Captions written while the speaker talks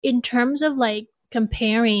in terms of like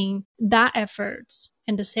comparing that efforts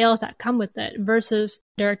and the sales that come with it versus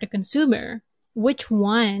direct to consumer, which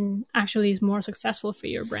one actually is more successful for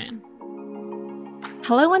your brand?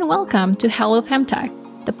 Hello and welcome to Hello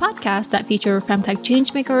Femtech, the podcast that features Femtech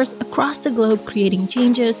changemakers across the globe creating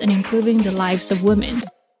changes and improving the lives of women.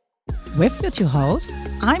 With your two hosts,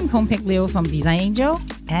 I'm Kongpik Liu from Design Angel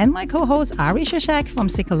and my co-host Aishetu from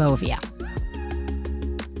Psycholovia.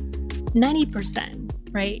 90%,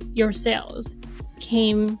 right, your sales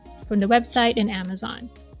came from the website and Amazon.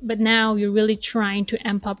 But now you're really trying to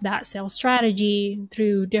amp up that sales strategy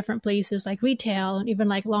through different places like retail and even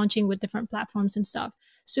like launching with different platforms and stuff.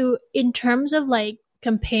 So in terms of like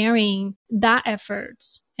comparing that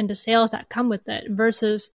efforts and the sales that come with it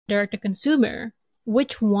versus direct to consumer,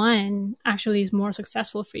 which one actually is more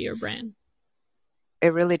successful for your brand?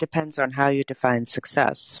 It really depends on how you define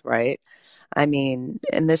success, right? I mean,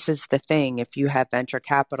 and this is the thing, if you have venture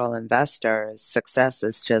capital investors, success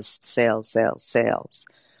is just sales, sales, sales.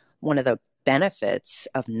 One of the benefits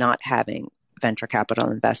of not having venture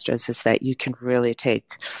capital investors is that you can really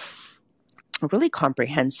take a really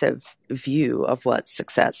comprehensive view of what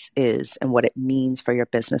success is and what it means for your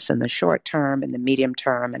business in the short term, in the medium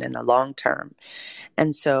term, and in the long term.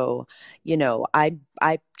 And so,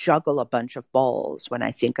 I juggle a bunch of balls when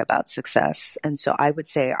I think about success. And so I would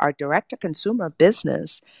say our direct-to-consumer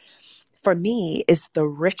business, for me, is the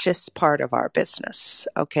richest part of our business,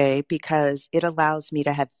 okay? Because it allows me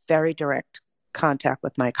to have very direct contact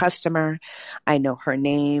with my customer. I know her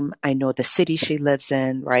name. I know the city she lives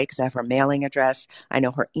in, right? Because I have her mailing address. I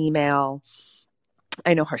know her email.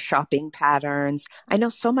 I know her shopping patterns. I know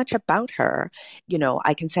so much about her.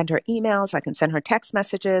 I can send her emails. I can send her text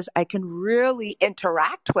messages. I can really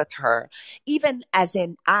interact with her, even as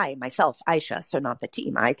in I, myself, Aisha, so not the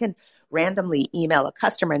team. I can randomly email a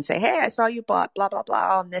customer and say, hey, I saw you bought blah, blah,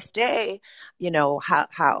 blah on this day. How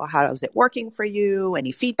is it working for you?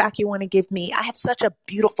 Any feedback you want to give me? I have such a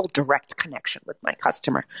beautiful direct connection with my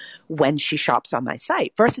customer when she shops on my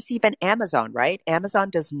site versus even Amazon, right? Amazon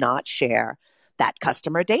does not share that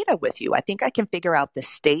customer data with you. I think I can figure out the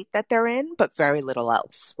state that they're in, but very little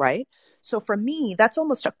else, right? So for me, that's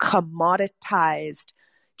almost a commoditized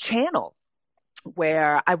channel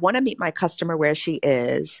where I want to meet my customer where she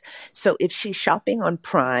is. So if she's shopping on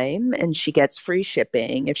Prime and she gets free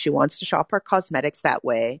shipping, if she wants to shop her cosmetics that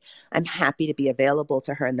way, I'm happy to be available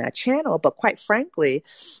to her in that channel. But quite frankly,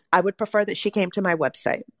 I would prefer that she came to my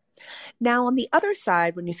website. Now, on the other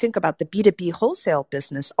side, when you think about the B2B wholesale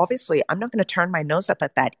business, obviously, I'm not going to turn my nose up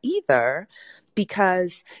at that either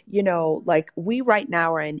because, we right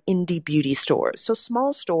now are in indie beauty stores. So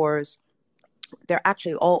small stores, they're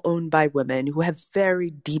actually all owned by women who have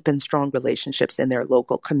very deep and strong relationships in their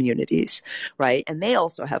local communities, right? And they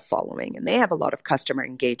also have following and they have a lot of customer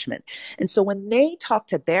engagement. And so when they talk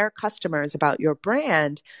to their customers about your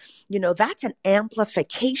brand, that's an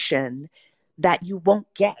amplification that you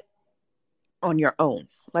won't get on your own.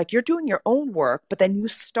 Like you're doing your own work, but then you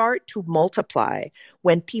start to multiply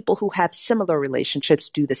when people who have similar relationships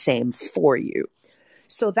do the same for you.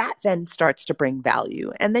 So that then starts to bring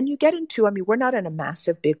value. And then you get into, we're not in a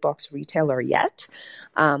massive big box retailer yet.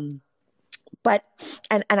 So I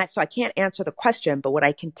can't answer the question, but what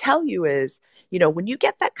I can tell you is, when you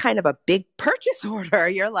get that kind of a big purchase order,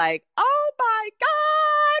 you're like, oh my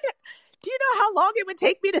God, do you know how long it would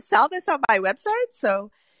take me to sell this on my website?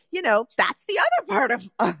 So, that's the other part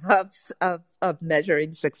of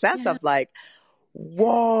measuring success. Yeah. Of like,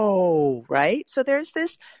 whoa, right? So there's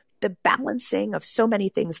the balancing of so many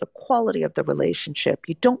things, the quality of the relationship.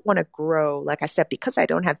 You don't want to grow, like I said, because I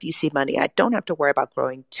don't have VC money, I don't have to worry about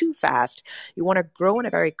growing too fast. You want to grow in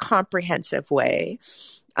a very comprehensive way.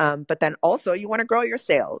 But then also you want to grow your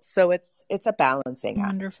sales. So it's a balancing act.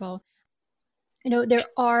 Wonderful. There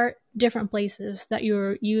are different places that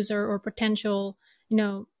your user or potential,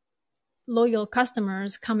 loyal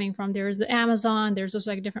customers coming from. There's the Amazon, there's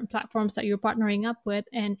also like different platforms that you're partnering up with,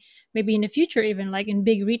 and maybe in the future, even like in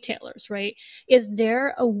big retailers, right? Is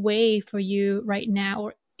there a way for you right now,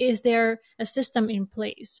 or is there a system in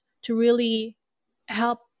place to really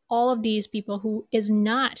help all of these people who is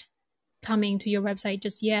not coming to your website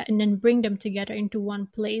just yet and then bring them together into one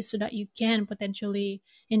place so that you can potentially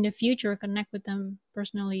in the future connect with them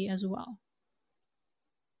personally as well?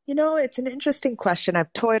 It's an interesting question.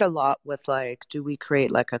 I've toyed a lot with do we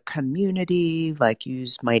create like a community, like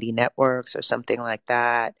use Mighty Networks or something like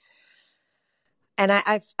that? And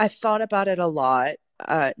I've thought about it a lot,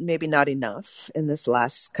 maybe not enough in this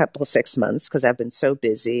last 6 months because I've been so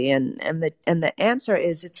busy. And the answer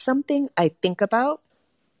is it's something I think about.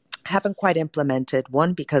 haven't quite implemented.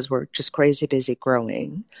 One, because we're just crazy busy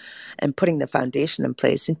growing and putting the foundation in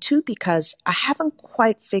place. And two, because I haven't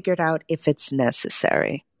quite figured out if it's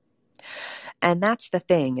necessary. And that's the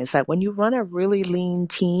thing, is that when you run a really lean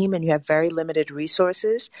team and you have very limited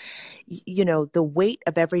resources, the weight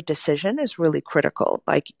of every decision is really critical.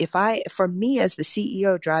 Like for me as the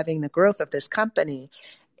CEO driving the growth of this company,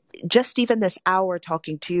 just even this hour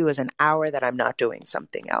talking to you is an hour that I'm not doing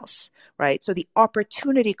something else, right? So the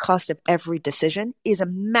opportunity cost of every decision is a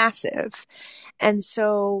massive. And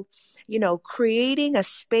so, creating a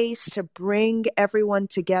space to bring everyone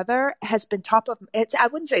together has been I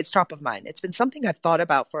wouldn't say it's top of mind. It's been something I've thought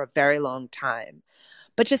about for a very long time,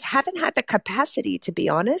 but just haven't had the capacity, to be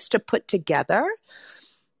honest, to put together,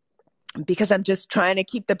 because I'm just trying to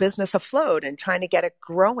keep the business afloat and trying to get it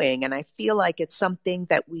growing. And I feel like it's something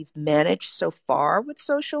that we've managed so far with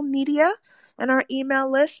social media and our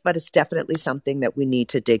email list, but it's definitely something that we need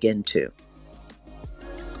to dig into.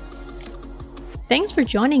 Thanks for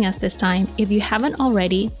joining us this time. If you haven't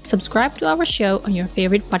already, subscribe to our show on your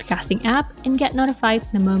favorite podcasting app and get notified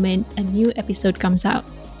the moment a new episode comes out.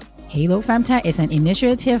 Halo Femtech is an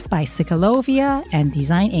initiative by Ciclovia and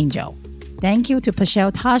Design Angel. Thank you to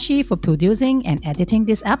Pashel Tashi for producing and editing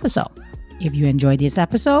this episode. If you enjoyed this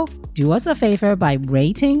episode, do us a favor by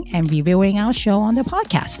rating and reviewing our show on the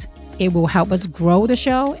podcast. It will help us grow the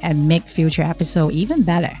show and make future episodes even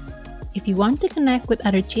better. If you want to connect with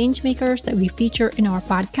other changemakers that we feature in our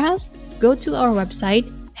podcast, go to our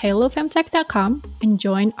website, halofemtech.com, and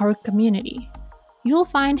join our community. You'll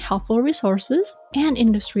find helpful resources and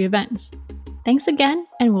industry events. Thanks again,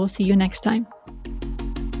 and we'll see you next time.